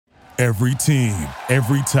Every team,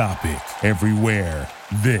 every topic, everywhere.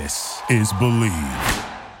 This is Believe.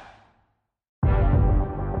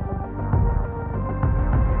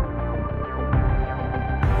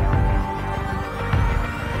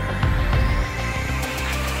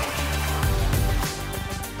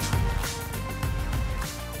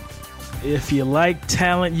 If you like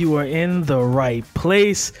talent, you are in the right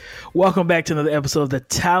place. Welcome back to another episode of the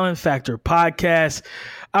Talent Factor Podcast.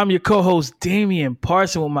 I'm your co-host, Damian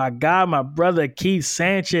Parson, with my guy, my brother, Keith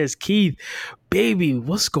Sanchez. Keith, baby,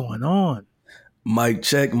 what's going on? Mic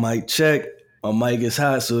check, mic check. My mic is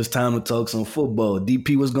hot, so it's time to talk some football.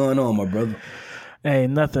 DP, what's going on, my brother? Hey,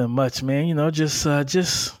 nothing much, man. You know, just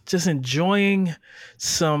enjoying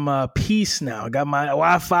some peace now. I got my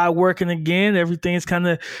Wi-Fi working again. Everything's kind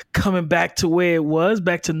of coming back to where it was,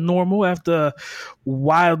 back to normal after a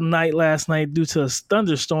wild night last night due to a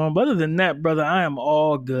thunderstorm. But other than that, brother, I am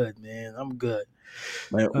all good, man. I'm good.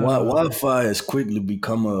 Man, Wi-Fi has quickly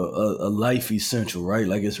become a life essential, right?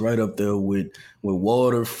 Like it's right up there with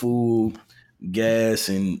water, food, gas,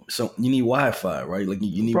 and so you need Wi-Fi, right? Like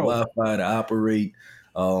you need Wi-Fi to operate,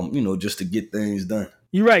 just to get things done.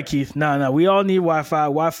 You're right, Keith. No, we all need Wi-Fi.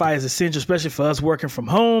 Wi-Fi is essential, especially for us working from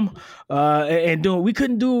home and doing. We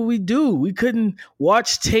couldn't do what we do. We couldn't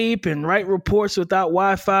watch tape and write reports without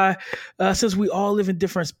Wi-Fi, since we all live in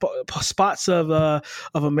different spots of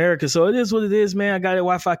America. So it is what it is, man. I got the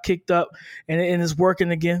Wi-Fi kicked up and it's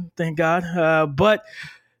working again. Thank God. But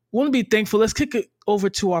want to be thankful. Let's kick it over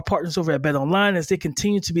to our partners over at Bet Online as they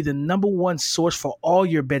continue to be the number one source for all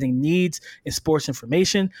your betting needs and sports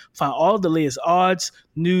information. Find all the latest odds,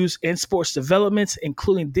 news, and sports developments,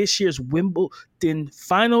 including this year's Wimbledon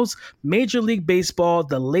finals, Major League Baseball,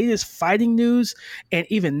 the latest fighting news, and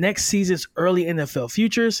even next season's early NFL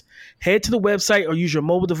futures. Head to the website or use your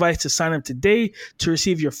mobile device to sign up today to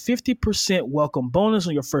receive your 50% welcome bonus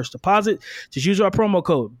on your first deposit. Just use our promo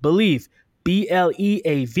code BELIEVE,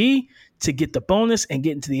 BLEAV, to get the bonus and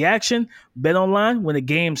get into the action. Bet online when the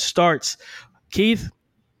game starts. Keith,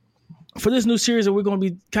 for this new series that we're going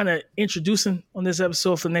to be kind of introducing on this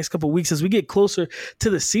episode for the next couple of weeks as we get closer to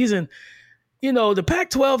the season, you know, the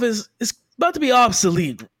Pac-12 is about to be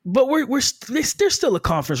obsolete, but they're still a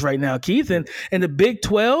conference right now, Keith, and the Big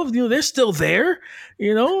 12, you know, they're still there,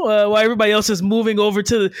 you know, while everybody else is moving over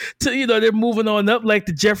to they're moving on up like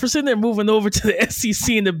the Jefferson, they're moving over to the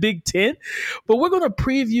SEC and the Big 10. But we're going to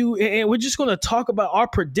preview and we're just going to talk about our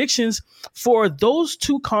predictions for those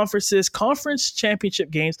two conferences, conference championship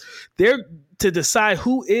games. They're to decide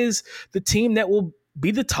who is the team that will be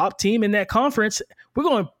the top team in that conference. We're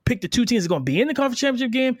going to pick the two teams that are going to be in the conference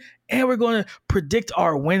championship game, and we're going to predict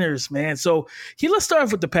our winners, man. So let's start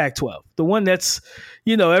off with the Pac-12, the one that's,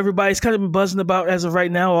 you know, everybody's kind of been buzzing about as of right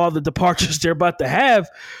now, all the departures they're about to have.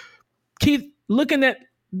 Keith, looking at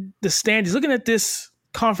the standings, looking at this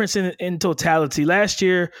conference in totality, last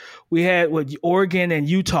year we had Oregon and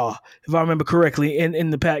Utah, if I remember correctly, in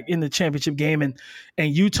the championship game,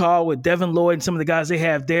 and Utah with Devin Lloyd and some of the guys they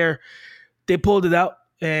have there, they pulled it out.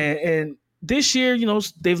 And this year, you know,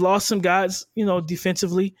 they've lost some guys, you know,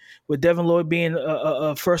 defensively, with Devin Lloyd being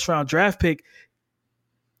a first-round draft pick.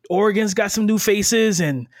 Oregon's got some new faces,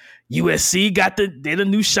 and USC they're the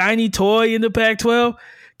new shiny toy in the Pac-12.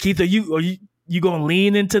 Keith, are you going to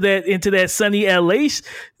lean into that sunny LA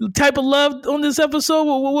type of love on this episode?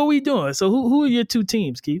 What are we doing? So who are your two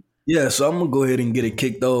teams, Keith? Yeah, so I'm going to go ahead and get it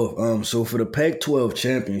kicked off. So for the Pac-12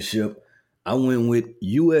 championship, I went with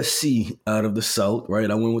USC out of the South, right?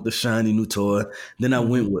 I went with the shiny new toy. Then I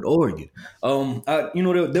went with Oregon.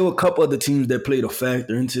 There were a couple other teams that played a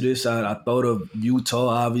factor into this. I thought of Utah,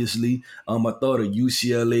 obviously. I thought of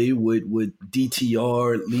UCLA with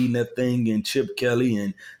DTR leading that thing, and Chip Kelly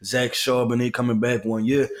and Zach Charbonnet coming back one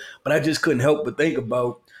year. But I just couldn't help but think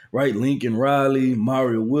about, right, Lincoln Riley,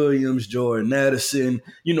 Mario Williams, Jordan Addison,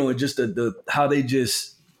 you know, and just the how they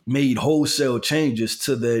just made wholesale changes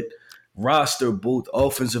to that roster, both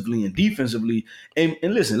offensively and defensively. And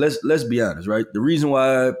listen, let's be honest, right? The reason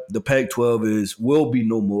why the Pac-12 will be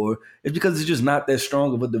no more is because it's just not that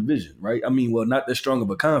strong of a division, right? I mean, well, not that strong of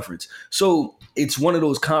a conference. So it's one of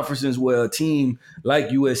those conferences where a team like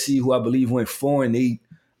USC, who I believe went 4-8,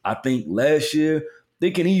 I think last year,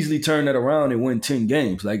 they can easily turn that around and win 10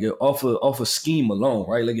 games, like off a scheme alone,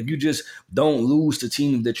 right? Like if you just don't lose to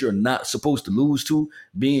teams that you're not supposed to lose to,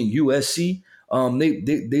 being USC,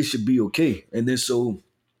 they should be okay. And then so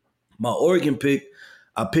my Oregon pick,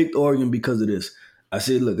 I picked Oregon because of this. I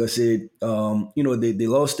said, they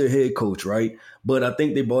lost their head coach, right? But I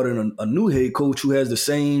think they brought in a new head coach who has the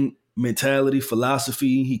same mentality,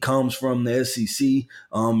 philosophy. He comes from the SEC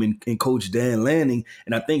and Coach Dan Lanning.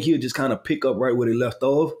 And I think he'll just kind of pick up right where they left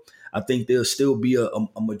off. I think there'll still be a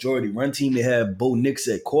majority run team. They have Bo Nix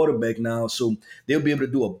at quarterback now, so they'll be able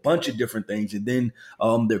to do a bunch of different things. And then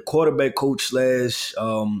their quarterback coach slash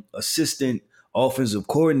assistant offensive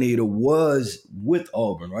coordinator was with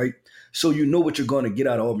Auburn, right? So you know what you're going to get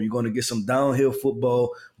out of Auburn. You're going to get some downhill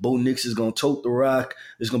football. Bo Nix is going to tote the rock.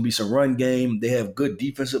 There's going to be some run game. They have good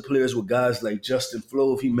defensive players with guys like Justin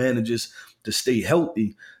Flo if he manages to stay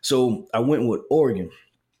healthy. So I went with Oregon.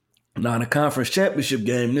 Now, in the conference championship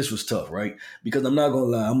game, this was tough, right? Because I'm not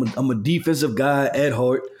going to lie, I'm a defensive guy at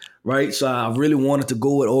heart, right? So I really wanted to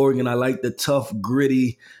go with Oregon. I like the tough,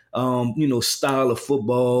 gritty, style of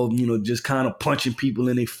football, just kind of punching people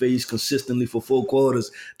in their face consistently for 4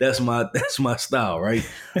 quarters. That's my style, right?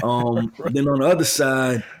 Then on the other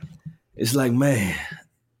side, it's like, man,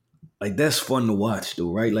 like that's fun to watch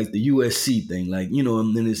though, right? Like the USC thing, like,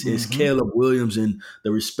 and then it's Caleb Williams and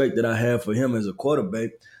the respect that I have for him as a quarterback.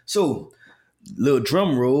 So, little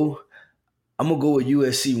drum roll, I'm going to go with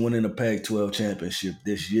USC winning the Pac-12 championship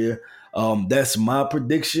this year. That's my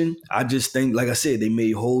prediction. I just think, like I said, they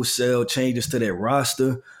made wholesale changes to their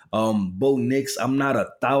roster. Bo Nix, I'm not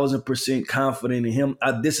 1,000% confident in him.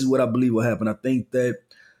 This is what I believe will happen. I think that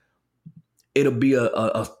it'll be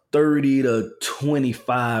a 30 to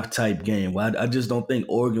 25 type game. I just don't think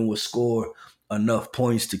Oregon will score enough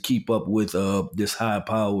points to keep up with this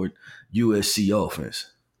high-powered USC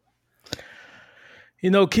offense.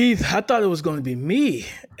 Keith, I thought it was going to be me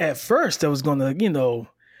at first that was going to,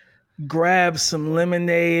 grab some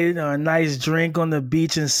lemonade or a nice drink on the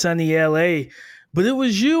beach in sunny LA. But it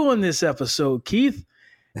was you on this episode, Keith.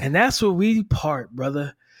 And that's where we part,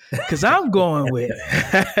 brother. Because I'm going with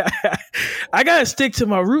I got to stick to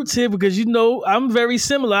my roots here because, I'm very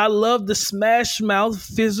similar. I love the smash mouth,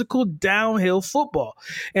 physical, downhill football.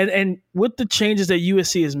 And with the changes that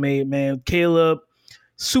USC has made, man, Caleb,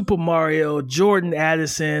 Super Mario, Jordan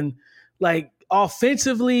Addison, like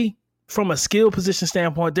offensively, from a skill position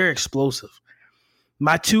standpoint, they're explosive.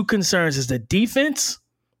 My 2 concerns is the defense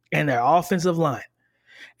and their offensive line.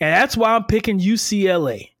 And that's why I'm picking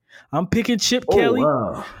UCLA. I'm picking Chip Kelly.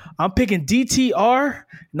 Wow. I'm picking DTR.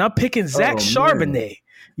 And I'm picking Zach Charbonnet. Man.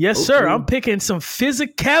 Yes, okay. Sir. I'm picking some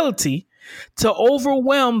physicality to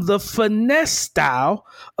overwhelm the finesse style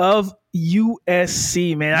of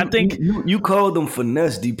USC, man. I think you called them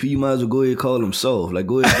finesse, DP. You might as well go ahead and call them soft. Like,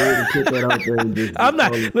 go ahead and put that out there. I'm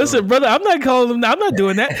not. Listen, brother. I'm not calling them. I'm not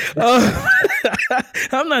doing that.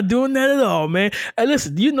 I'm not doing that at all, man. And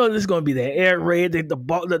listen, this is going to be the air raid. The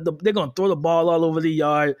ball. They're going to throw the ball all over the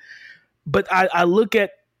yard. But I look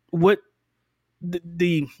at what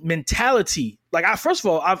the mentality. Like, first of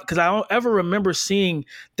all, because I don't ever remember seeing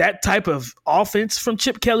that type of offense from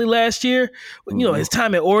Chip Kelly last year. His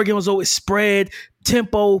time at Oregon was always spread,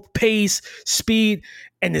 tempo, pace, speed.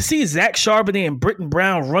 And to see Zach Charbonnet and Britton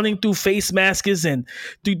Brown running through face masks and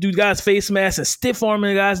do guys face masks and stiff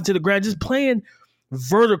arming guys into the ground, just playing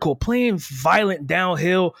vertical, playing violent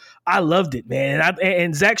downhill. I loved it, man.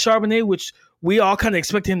 And Zach Charbonnet, which we all kind of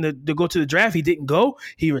expected him to go to the draft. He didn't go.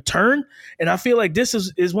 He returned. And I feel like this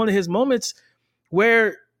is one of his moments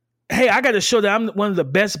where, hey, I got to show that I'm one of the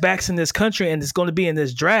best backs in this country, and it's going to be in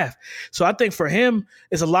this draft. So I think for him,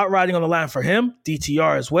 it's a lot riding on the line for him,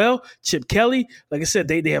 DTR as well, Chip Kelly. Like I said,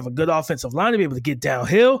 they have a good offensive line to be able to get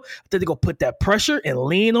downhill. I think they're going to put that pressure and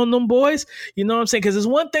lean on them boys. You know what I'm saying? Because it's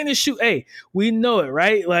one thing to shoot. Hey, we know it,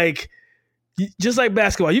 right? Like, just like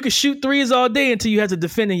basketball, you can shoot threes all day until you have to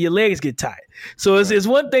defend and your legs get tired. So it's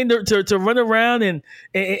one thing to run around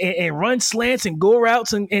and run slants and go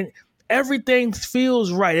routes and everything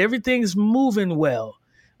feels right. Everything's moving well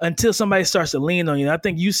until somebody starts to lean on you. And I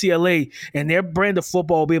think UCLA and their brand of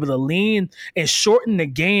football will be able to lean and shorten the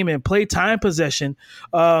game and play time possession,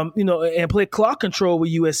 and play clock control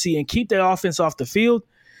with USC and keep their offense off the field.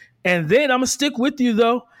 And then I'm going to stick with you,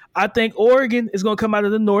 though. I think Oregon is going to come out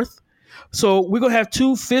of the North. So we're going to have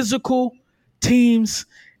 2 physical teams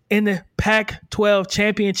in the Pac-12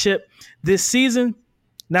 championship this season.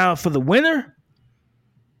 Now, for the winner,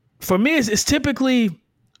 for me, it's typically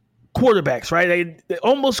quarterbacks, right? They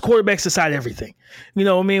almost quarterbacks decide everything. You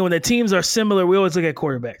know what I mean? When the teams are similar, we always look at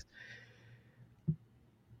quarterbacks.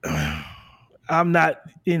 I'm not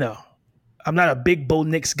a big Bo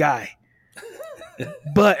Nix guy.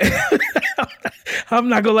 But I'm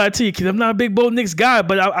not going to lie to you, kid. I'm not a big Bo Nix guy,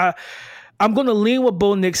 but I'm going to lean with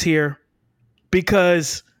Bo Nix here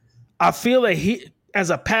because I feel like he,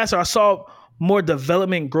 as a passer, I saw more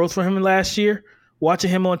development and growth from him last year,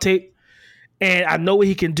 watching him on tape. And I know what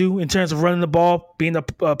he can do in terms of running the ball, being a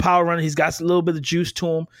power runner. He's got a little bit of juice to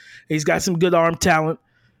him. He's got some good arm talent.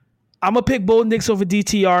 I'm going to pick Bo Nix over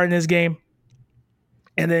DTR in this game.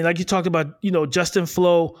 And then, like you talked about, Justin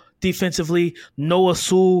Flo, defensively. Noah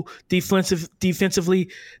Sewell defensively.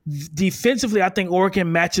 Defensively, I think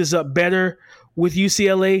Oregon matches up better with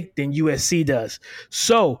UCLA than USC does.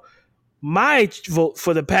 So my vote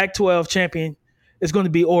for the Pac-12 champion is going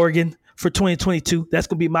to be Oregon for 2022. That's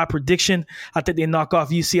going to be my prediction. I think they knock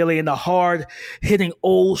off UCLA in the hard-hitting,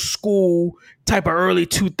 old-school type of early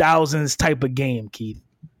 2000s type of game, Keith.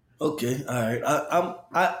 Okay, all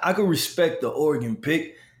right. I can respect the Oregon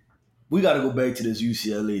pick. We got to go back to this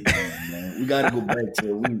UCLA thing, man. We got to go back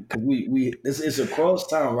to it's a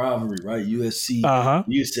crosstown rivalry, right? USC,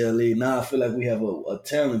 UCLA. Now I feel like we have a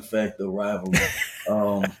talent factor rivalry.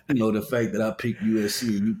 The fact that I picked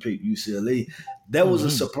USC and you picked UCLA, that was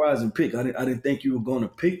a surprising pick. I didn't think you were going to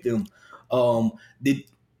pick them.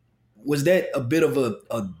 Was that a bit of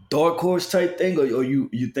a dark horse type thing, or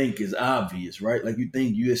you think is obvious, right? Like you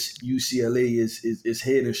think UCLA is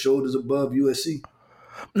head and shoulders above USC?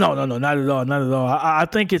 No, not at all. I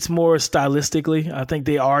think it's more stylistically. I think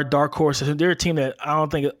they are dark horses. They're a team that I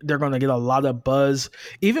don't think they're going to get a lot of buzz,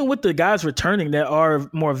 even with the guys returning that are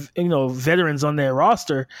more, veterans on their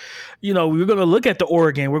roster. We're going to look at the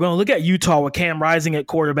Oregon. We're going to look at Utah with Cam Rising at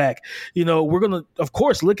quarterback. We're going to, of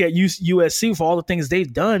course, look at USC for all the things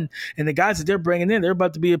they've done and the guys that they're bringing in. They're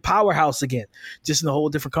about to be a powerhouse again, just in a whole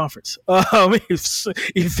different conference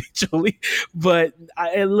eventually. But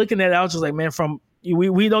looking at it, I was just like, man,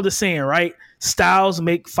 we know the saying, right? Styles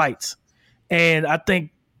make fights. And I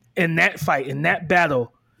think in that fight, in that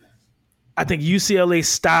battle, I think UCLA's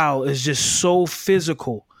style is just so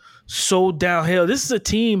physical, so downhill. This is a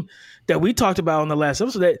team that we talked about on the last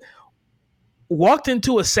episode that walked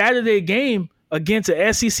into a Saturday game against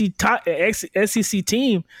an SEC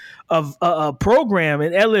team of a program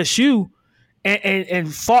in LSU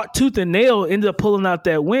and fought tooth and nail, ended up pulling out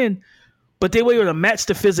that win. But they were able to match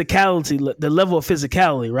the physicality, the level of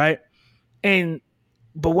physicality, right?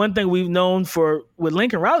 But one thing we've known with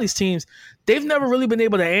Lincoln Riley's teams, they've never really been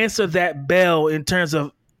able to answer that bell in terms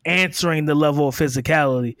of answering the level of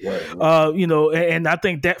physicality. Right. And I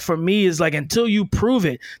think that for me is like, until you prove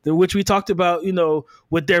it, which we talked about,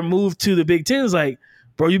 with their move to the Big Ten, is like,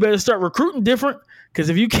 bro, you better start recruiting different. Because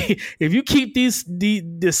if you keep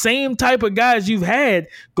the same type of guys you've had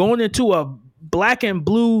going into a black and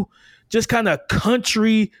blue, just kind of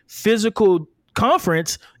country physical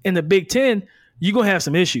conference in the Big Ten, you're going to have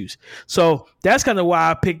some issues. So that's kind of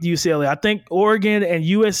why I picked UCLA. I think Oregon and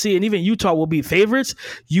USC and even Utah will be favorites.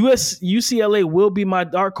 UCLA will be my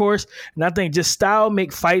dark horse. And I think just style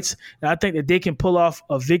make fights. And I think that they can pull off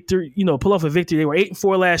a victory. They were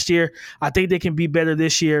 8-4 last year. I think they can be better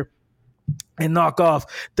this year and knock off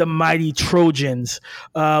the mighty Trojans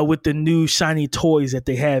with the new shiny toys that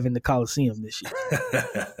they have in the Coliseum this year.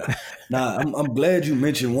 Now, I'm glad you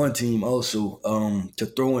mentioned one team also to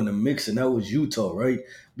throw in the mix, and that was Utah, right?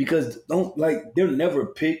 Because they're never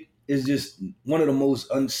picked. It's just one of the most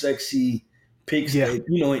unsexy picks that,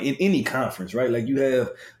 in any conference, right? Like you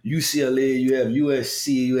have UCLA, you have USC,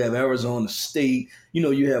 you have Arizona State,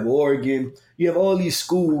 you have Oregon, you have all these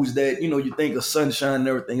schools that, you think of sunshine and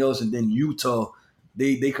everything else, and then Utah,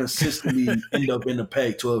 they consistently end up in the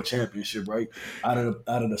Pac-12 championship, right? Out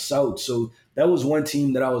of the South. So that was one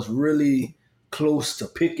team that I was really close to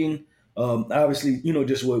picking. Obviously,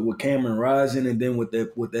 just with Cameron Rising, and then with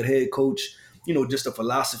that head coach, just the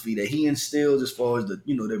philosophy that he instills as far as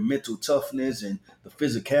their mental toughness and the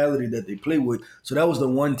physicality that they play with. So that was the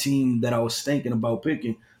one team that I was thinking about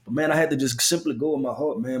picking. But man, I had to just simply go with my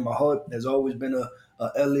heart, man. My heart has always been a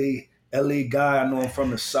LA guy. I know I'm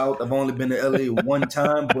from the South. I've only been to LA one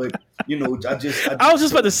time, but I was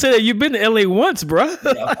just about to say that you've been to LA once, bro.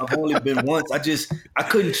 Yeah, I've only been once. I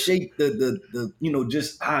couldn't shake the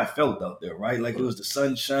just how I felt out there, right? Like it was the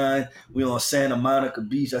sunshine. We on Santa Monica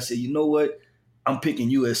Beach. I said, you know what? I'm picking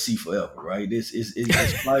USC forever, right?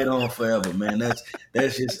 It's fight on forever, man. That's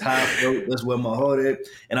just how I felt. That's where my heart at.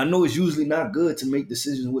 And I know it's usually not good to make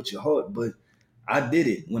decisions with your heart, but I did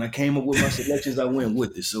it. When I came up with my selections, I went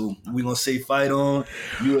with it. So we're going to say fight on,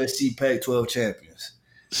 USC Pac-12 champions.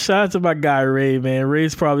 Shout out to my guy, Ray, man.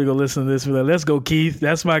 Ray's probably going to listen to this. Like, let's go, Keith.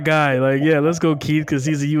 That's my guy. Like, yeah, let's go, Keith, because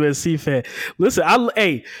he's a USC fan. Listen,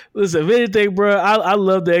 if anything, bro, I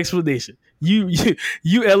love the explanation. You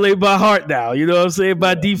LA by heart now. You know what I'm saying?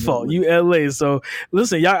 By default, you LA. So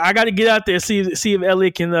listen, y'all, I got to get out there see if LA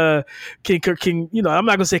can I'm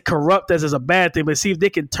not gonna say corrupt as a bad thing, but see if they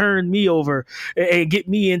can turn me over and get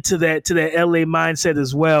me into that LA mindset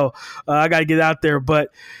as well. I got to get out there, but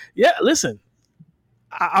yeah, listen.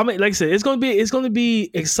 I mean, like I said, it's gonna be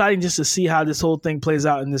exciting just to see how this whole thing plays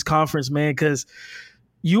out in this conference, man. Because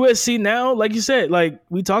USC now, like you said, like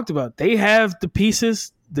we talked about, they have the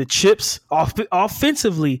pieces. the chips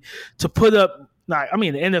offensively to put up. I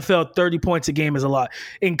mean, the NFL, 30 points a game is a lot.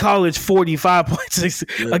 In college, 45 points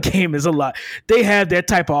a game is a lot. They have that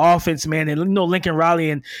type of offense, man. And Lincoln Riley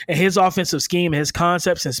and his offensive scheme, his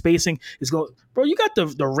concepts and spacing is going. Bro, you got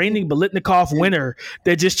the reigning Biletnikoff winner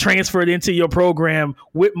that just transferred into your program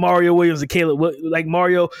with Mario Williams and Caleb, like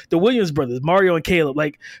Mario, the Williams brothers, Mario and Caleb.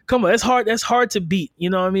 Like, come on, that's hard. That's hard to beat. You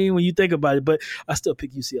know what I mean? When you think about it, but I still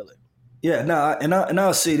pick UCLA. Yeah, and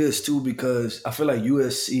I'll say this too, because I feel like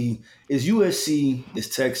USC is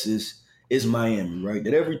Texas, is Miami, right?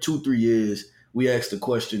 That every 2-3 years we ask the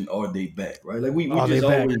question, are they back, right? Like we just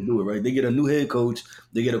always do it, right? They get a new head coach,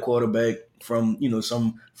 they get a quarterback from,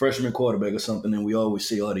 some freshman quarterback or something, and we always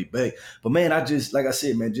say, are they back? But man, like I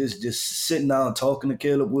said, man, just sitting down talking to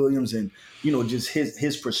Caleb Williams and, just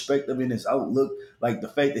his perspective and his outlook, like the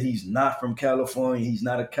fact that he's not from California, he's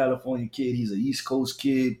not a California kid, he's an East Coast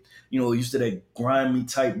kid, used to that grimy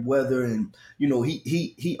type weather, and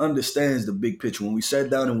he understands the big picture. When we sat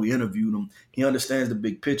down and we interviewed him, he understands the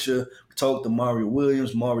big picture. We talked to Mario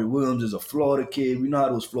Williams. Mario Williams is a Florida kid. We know how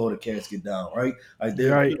those Florida cats get down, right? Like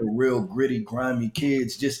they're real gritty, grimy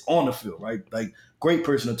kids just on the field, right? Like great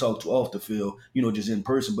person to talk to off the field, just in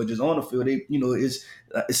person, but just on the field, they,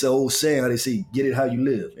 it's an old saying how they say, get it how you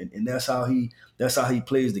live, and that's how he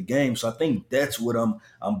plays the game. So I think that's what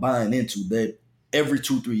I'm buying into, that every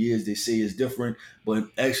 2-3 years they say is different, but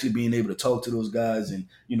actually being able to talk to those guys and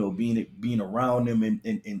being around them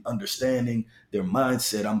and understanding their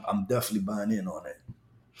mindset, I'm definitely buying in on that.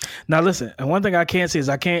 Now listen, and one thing I can't say is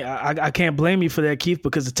I can't blame you for that, Keith,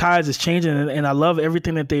 because the tides is changing, and I love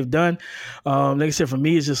everything that they've done. Like I said, for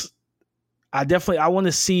me, it's just I want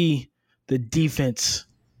to see the defense,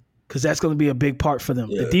 because that's going to be a big part for them.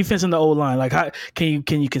 Yeah. The defense and the O-line. Like, how can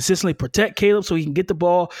you consistently protect Caleb so he can get the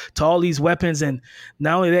ball to all these weapons? And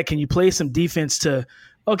not only that, can you play some defense to,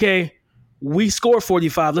 okay, we score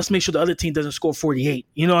 45. Let's make sure the other team doesn't score 48.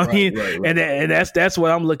 You know what I mean? Right. And that's what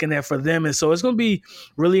I'm looking at for them. And so it's going to be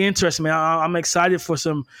really interesting, man. I'm excited for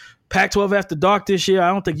some Pac-12 after dark this year. I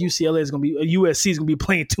don't think UCLA is going to be, USC is going to be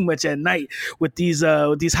playing too much at night with these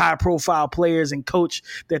high-profile players and coach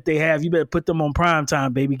that they have. You better put them on prime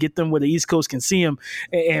time, baby. Get them where the East Coast can see them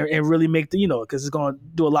and really make because it's going to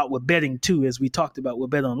do a lot with betting too, as we talked about with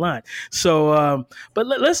Bet Online. So, but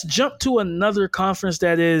let's jump to another conference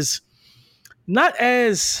that is not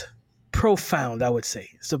as profound, I would say.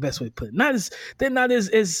 It's the best way to put it. They're not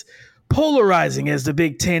as polarizing as the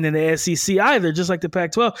Big Ten and the SEC either, just like the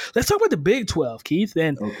Pac-12. Let's talk about the Big 12, Keith.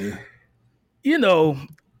 And, you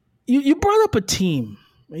brought up a team,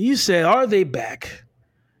 and you said, are they back?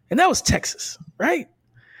 And that was Texas, right?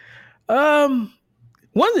 One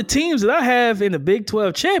of the teams that I have in the Big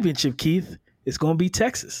 12 championship, Keith, is going to be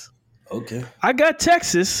Texas. Okay. I got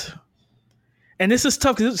Texas, and this is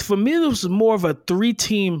tough because for me, this was more of a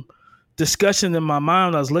 3-team discussion in my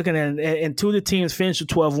mind. I was looking at, and 2 of the teams finished with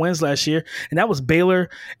 12 wins last year, and that was Baylor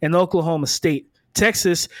and Oklahoma State.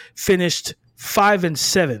 Texas finished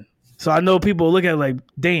 5-7. So I know people look at it like,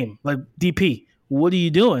 Dame, like DP, what are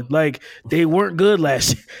you doing? Like, they weren't good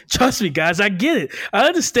last year. Trust me, guys, I get it. I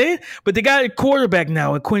understand. But they got a quarterback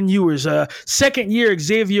now in Quinn Ewers, second year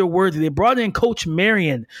Xavier Worthy. They brought in Coach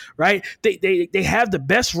Marion, right? They have the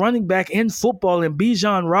best running back in football in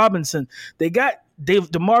Bijan Robinson. They got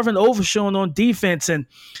DeMarvin Overshown on defense, and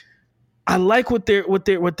I like what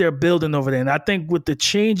they're building over there. And I think with the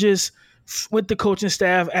changes with the coaching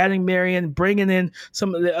staff, adding Marion, bringing in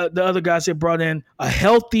some of the other guys they brought in, a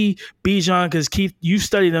healthy Bijan, because Keith, you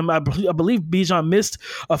studied him. I believe Bijan missed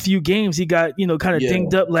a few games. He got kind of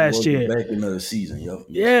dinged up last year. Back another season, yep.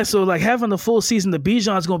 Yeah, so like having a full season, the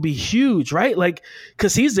Bijan is going to be huge, right? Like,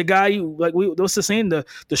 because he's the guy. What's the saying? The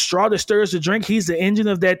straw that stirs the drink. He's the engine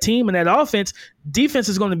of that team and that offense. Defense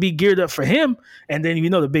is going to be geared up for him. And then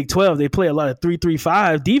the Big 12, they play a lot of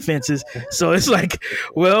 3-3-5 defenses. So it's like,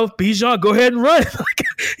 well, Bijan, go ahead and run.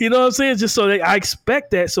 You know what I'm saying? Just so I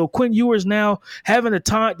expect that. So Quinn Ewers now having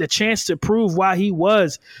the chance to prove why he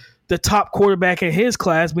was the top quarterback in his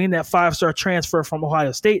class, being that 5-star transfer from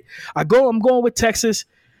Ohio State. I'm going with Texas,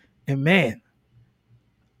 and man,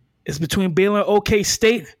 it's between Baylor and OK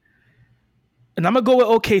State. And I'm going to go with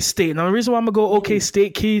OK State. Now, the reason why I'm going to go OK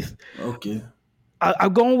State, Keith,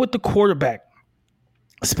 I'm going with the quarterback.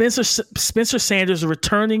 Spencer Sanders, a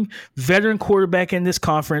returning veteran quarterback in this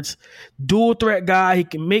conference, dual threat guy. He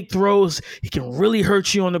can make throws. He can really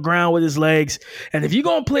hurt you on the ground with his legs. And if you're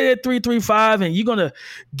going to play that 3-3-5 and you're going to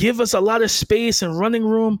give us a lot of space and running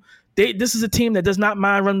room, This is a team that does not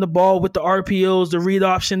mind running the ball with the RPOs, the read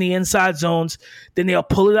option, the inside zones. Then they'll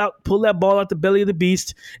pull that ball out the belly of the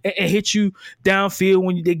beast and hit you downfield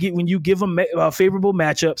when you give them favorable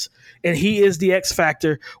matchups. And he is the X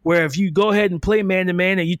factor where if you go ahead and play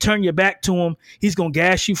man-to-man and you turn your back to him, he's going to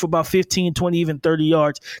gash you for about 15, 20, even 30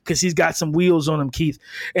 yards because he's got some wheels on him, Keith.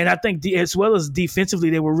 And I think as well as defensively,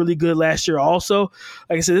 they were really good last year also.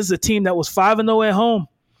 Like I said, this is a team that was 5-0 at home.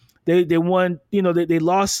 They won, they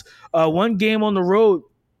lost one game on the road,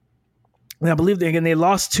 and I believe they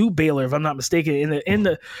lost to Baylor, if I'm not mistaken, in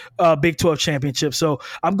the Big 12 championship. So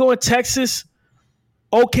I'm going Texas,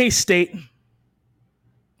 OK State.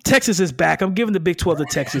 Texas is back. I'm giving the Big 12 to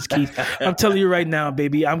Texas, Keith. I'm telling you right now,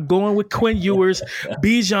 baby. I'm going with Quinn Ewers.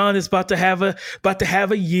 Bijan is about to have a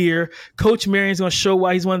year. Coach Marion's going to show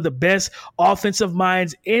why he's one of the best offensive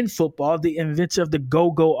minds in football, the inventor of the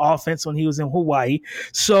go-go offense when he was in Hawaii.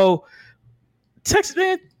 So, Texas,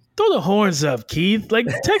 man, throw the horns up, Keith. Like,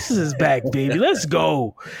 Texas is back, baby. Let's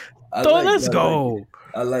go. Let's go.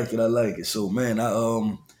 I like it. So, man,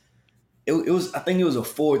 I think it was a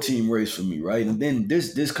 4-team race for me, right? And then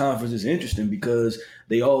this conference is interesting because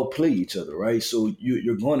they all play each other, right? So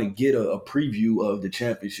you're going to get a preview of the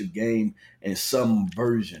championship game in some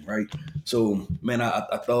version, right? So, man,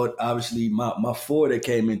 I thought, obviously, my 4 that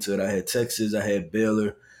came into it, I had Texas, I had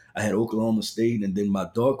Baylor, I had Oklahoma State, and then my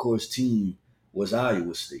dark horse team was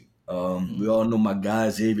Iowa State. We all know my guy,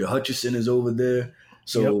 Xavier Hutchinson, is over there.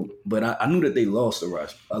 So, yep. But I knew that they lost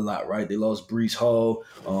a lot, right? They lost Breece Hall.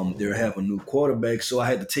 They have a new quarterback, so I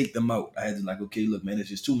had to take them out. I had to okay, look, man, it's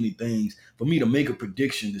just too many things for me to make a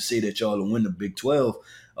prediction to say that y'all will win the Big 12.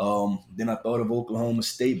 Then I thought of Oklahoma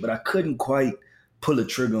State, but I couldn't quite pull a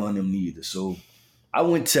trigger on them neither. So I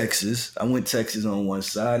went Texas. I went Texas on one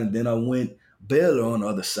side, and then I went Baylor on the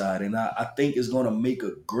other side. And I think it's going to make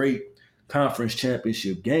a great conference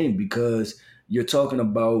championship game because you're talking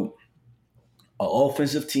about an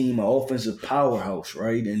offensive team, an offensive powerhouse,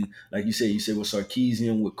 right? And like you said with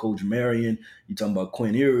Sarkisian, with Coach Marion, you're talking about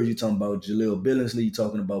Quinn Ewers, you're talking about Jaleel Billingsley, you're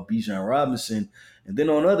talking about Bijan Robinson. And then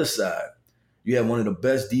on the other side, you have one of the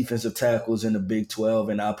best defensive tackles in the Big 12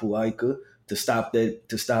 in Apu Ika to stop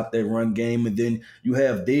that run game. And then you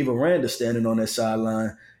have Dave Aranda standing on that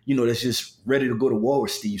sideline, that's just ready to go to war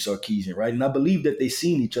with Steve Sarkisian, right? And I believe that they've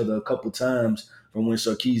seen each other a couple times from when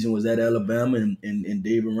Sarkisian was at Alabama and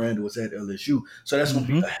Dave Aranda was at LSU. So that's going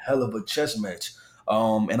to be a hell of a chess match.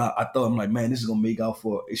 And I thought, I'm like, man, this is going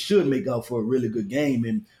to should make out for a really good game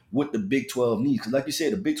and what the Big 12 needs. Because like you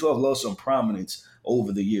said, the Big 12 lost some prominence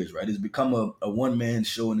over the years, right? It's become a one-man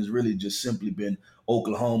show and it's really just simply been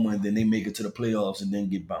Oklahoma and then they make it to the playoffs and then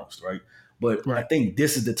get bounced, right? But right. I think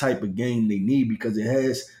this is the type of game they need because it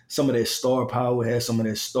has some of that star power, it has some of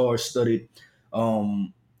that star-studded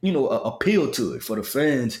appeal to it for the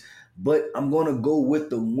fans, but I'm going to go with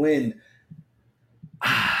the win.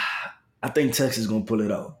 I think Texas is going to pull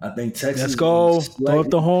it out. I think Texas. Let's go. Throw up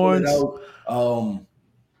the horns.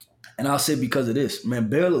 And I'll say because of this, man,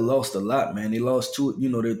 Baylor lost a lot, man. They lost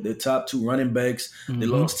their top 2 running backs. They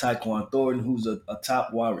lost Tyquan Thornton, who's a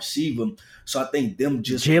top wide receiver. So I think them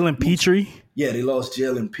just Jalen Petrie. Yeah, they lost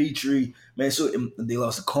Jalen Petrie, man. So they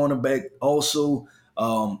lost a cornerback also.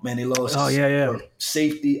 Man, they lost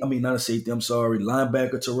safety. I mean, not a safety. I'm sorry,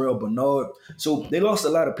 linebacker Terrell Bernard. So they lost a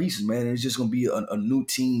lot of pieces, man. And it's just going to be a new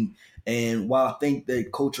team. And while I think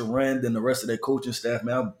that Coach Aranda and the rest of that coaching staff,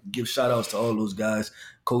 man, I'll give shout outs to all those guys.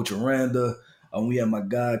 Coach Aranda. We have my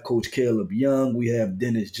guy, Coach Caleb Young. We have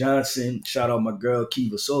Dennis Johnson. Shout out my girl,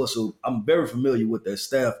 Kiva Sola. So I'm very familiar with that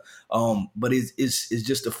staff. But it's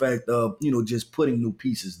just the fact of, just putting new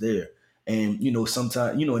pieces there. And,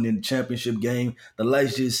 sometimes, and in the championship game, the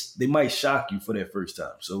lights they might shock you for that first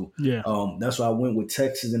time. So that's why I went with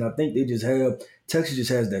Texas. And I think Texas just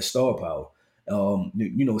has that star power,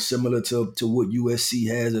 similar to what USC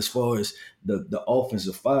has as far as the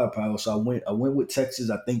offensive firepower. So I went with Texas.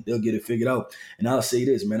 I think they'll get it figured out. And I'll say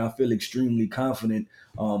this, man, I feel extremely confident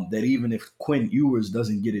that even if Quinn Ewers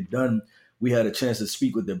doesn't get it done, we had a chance to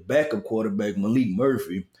speak with the backup quarterback, Malik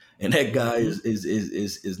Murphy. And that guy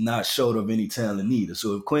is not short of any talent either.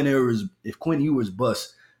 So if Quinn Ewers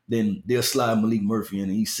busts, then they'll slide Malik Murphy in.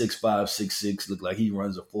 And he's 6'5", 6'6", look like he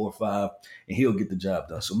runs a 4.5, and he'll get the job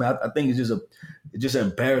done. So man, I think it's just an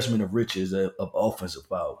embarrassment of riches of offensive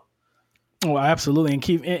power. Oh, absolutely. And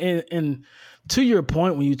Keith, and to your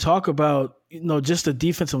point, when you talk about just the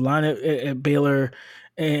defensive line at Baylor.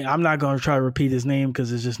 And I'm not going to try to repeat his name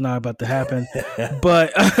because it's just not about to happen.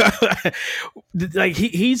 But like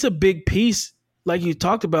he's a big piece, like you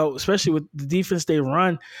talked about, especially with the defense they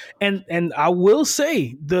run. And I will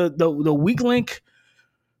say the weak link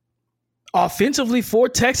offensively for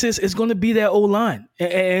Texas is going to be that O-line.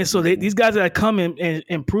 And so these guys that come in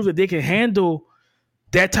and prove that they can handle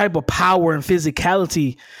that type of power and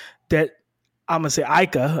physicality that I'm gonna say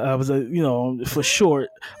Ika was for short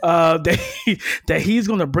that he's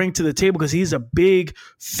gonna bring to the table, because he's a big,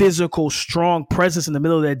 physical, strong presence in the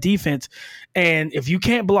middle of that defense. And if you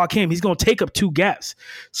can't block him, he's gonna take up two gaps.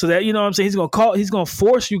 So that, you know what I'm saying, he's gonna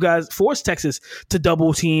force Texas to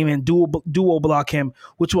double team and duo block him,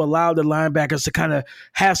 which will allow the linebackers to kind of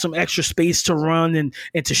have some extra space to run and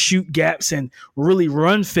to shoot gaps and really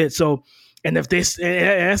run fit. So. And if this,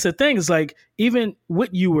 and that's the thing, is like, even with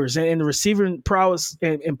Ewers and the receiving prowess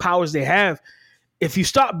and powers they have, if you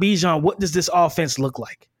stop Bijan, what does this offense look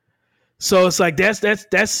like? So it's like that's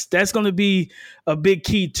going to be a big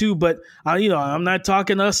key too. But I'm not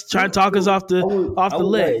talking us, trying to talk us off the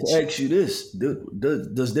ledge. Like to ask you this: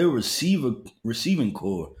 does their receiving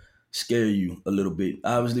core scare you a little bit?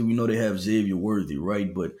 Obviously, we know they have Xavier Worthy,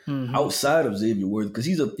 right? But outside of Xavier Worthy, because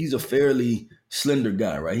he's a fairly slender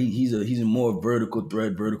guy, right? He's a more vertical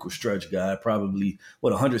threat, vertical stretch guy, probably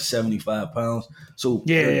 175 pounds. So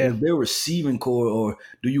is their receiving core, or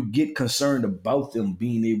do you get concerned about them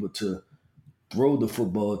being able to throw the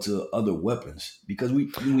football to other weapons? Because we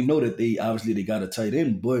know that they got a tight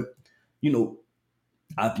end, but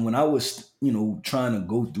when I was trying to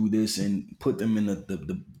go through this and put them in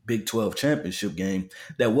the Big 12 championship game,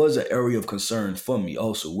 that was an area of concern for me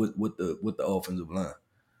also with the offensive line.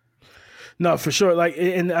 No, for sure. Like,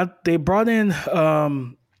 and they brought in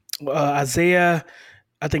Isaiah,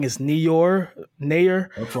 I think it's Nayer.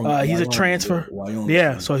 He's a transfer. Wyoming.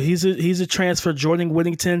 Yeah, so he's a transfer. Jordan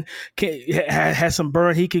Whittington has some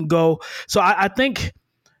burn. He can go. So I think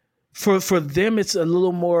for them, it's a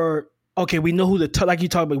little more. Okay, we know who like you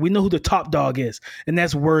talked about, we know who the top dog is, and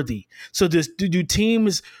that's Worthy. So do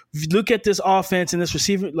teams look at this offense and this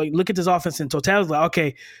receiver, like look at this offense in totality, like,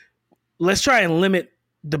 okay, let's try and limit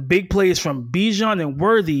the big plays from Bijan and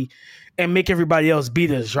Worthy and make everybody else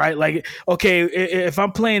beat us, right? Like, okay, if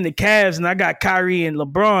I'm playing the Cavs and I got Kyrie and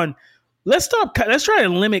LeBron, let's try to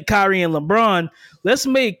limit Kyrie and LeBron. Let's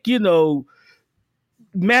make,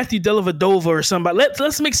 Matthew Dellavedova or somebody.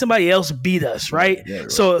 Let's make somebody else beat us, right? Yeah,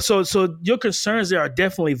 right. So your concerns there are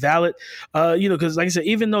definitely valid. Because like I said,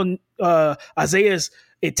 even though Isaiah's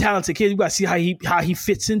a talented kid, you got to see how he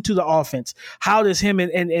fits into the offense. How does him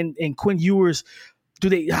and Quinn Ewers,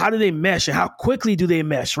 how do they mesh, and how quickly do they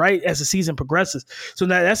mesh, right, as the season progresses? So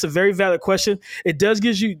now that's a very valid question. It does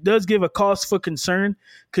give a cause for concern,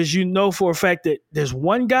 because for a fact that there's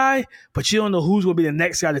one guy, but you don't know who's going to be the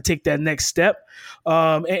next guy to take that next step,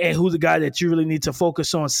 and who's the guy that you really need to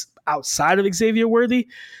focus on outside of Xavier Worthy.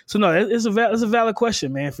 So no, it's a valid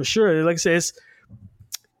question, man, for sure. Like I said,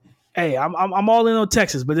 hey, I'm all in on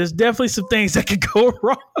Texas, but there's definitely some things that could go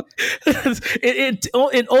wrong.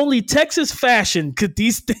 In only Texas fashion could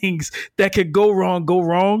these things that could go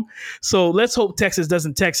wrong. So let's hope Texas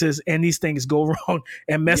doesn't Texas and these things go wrong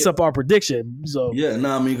and mess up our prediction. So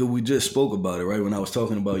we just spoke about it, right? When I was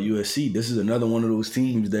talking about USC, this is another one of those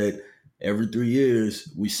teams that every 3 years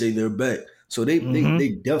we say they're back. So they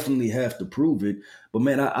definitely have to prove it. But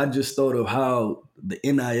man, I just thought of how the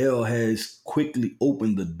NIL has quickly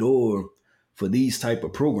opened the door for these type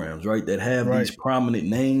of programs, right? That have these prominent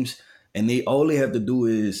names, and all they have to do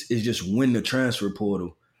is just win the transfer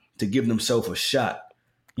portal to give themselves a shot,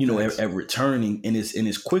 at returning, and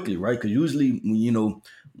it's quickly, right? Because usually, when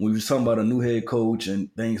we were talking about a new head coach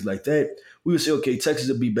and things like that, we would say, okay, Texas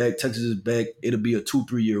will be back. Texas is back. It'll be a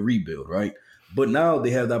 2-3 year rebuild, right? But now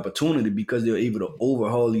they have the opportunity, because they're able to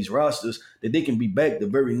overhaul these rosters, that they can be back the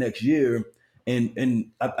very next year.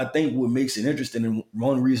 And I think what makes it interesting, and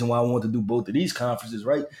one reason why I want to do both of these conferences,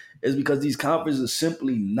 right, is because these conferences are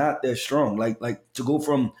simply not that strong. Like to go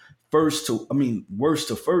from worst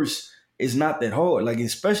to first is not that hard. Like,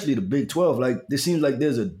 especially the Big 12. Like, it seems like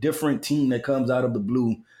there's a different team that comes out of the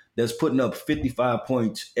blue that's putting up 55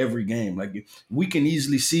 points every game. Like, we can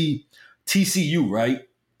easily see TCU, right,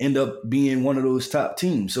 end up being one of those top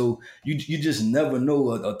teams. So you just never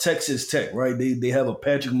know. A Texas Tech, right? They have a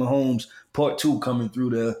Patrick Mahomes Part 2 coming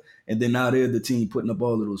through there, and then now they're the team putting up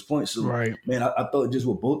all of those points. So, man, I thought just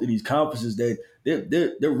with both of these conferences that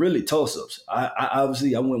they're really toss-ups. I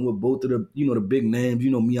obviously went with both of the the big names.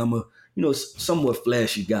 Me, I'm a somewhat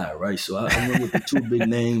flashy guy, right? So I went with the two big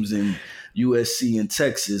names in USC and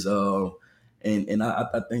Texas, and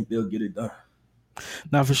I think they'll get it done.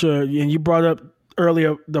 Now, for sure. And you brought up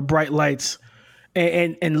earlier the bright lights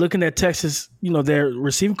And looking at Texas, their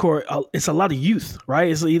receiving core, it's a lot of youth,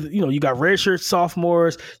 right? It's either, you got redshirt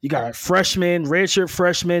sophomores, you got freshmen, redshirt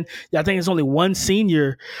freshmen. I think it's only one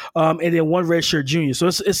senior, and then one redshirt junior. So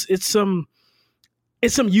it's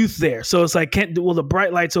some youth there. So it's like, will the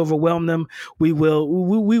bright lights overwhelm them? We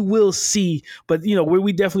will see. But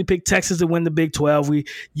we definitely picked Texas to win the Big 12.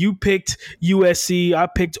 You picked USC. I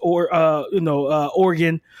picked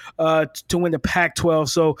Oregon to win the Pac-12.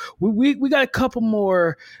 So we got a couple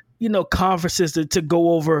more conferences to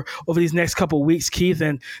go over these next couple of weeks, Keith,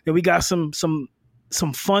 and then we got some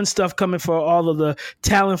fun stuff coming for all of the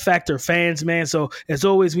Talent Factor fans, man. So as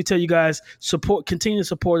always, we tell you guys, continue to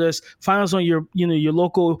support us. Find us on your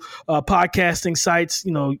local podcasting sites,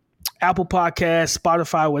 Apple Podcasts,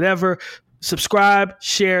 Spotify, whatever. Subscribe,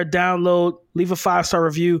 share, download, leave a 5-star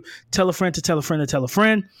review, tell a friend to tell a friend to tell a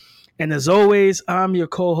friend. And as always, I'm your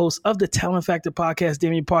co-host of the Talent Factor podcast,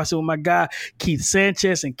 Damian Parson, with my guy, Keith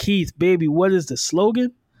Sanchez. And Keith, baby, what is the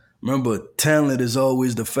slogan? Remember, talent is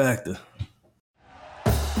always the factor.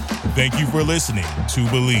 Thank you for listening to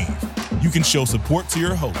Believe. You can show support to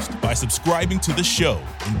your host by subscribing to the show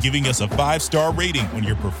and giving us a 5-star rating on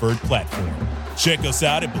your preferred platform. Check us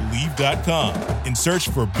out at Believe.com and search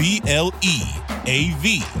for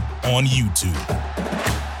BLEAV on YouTube.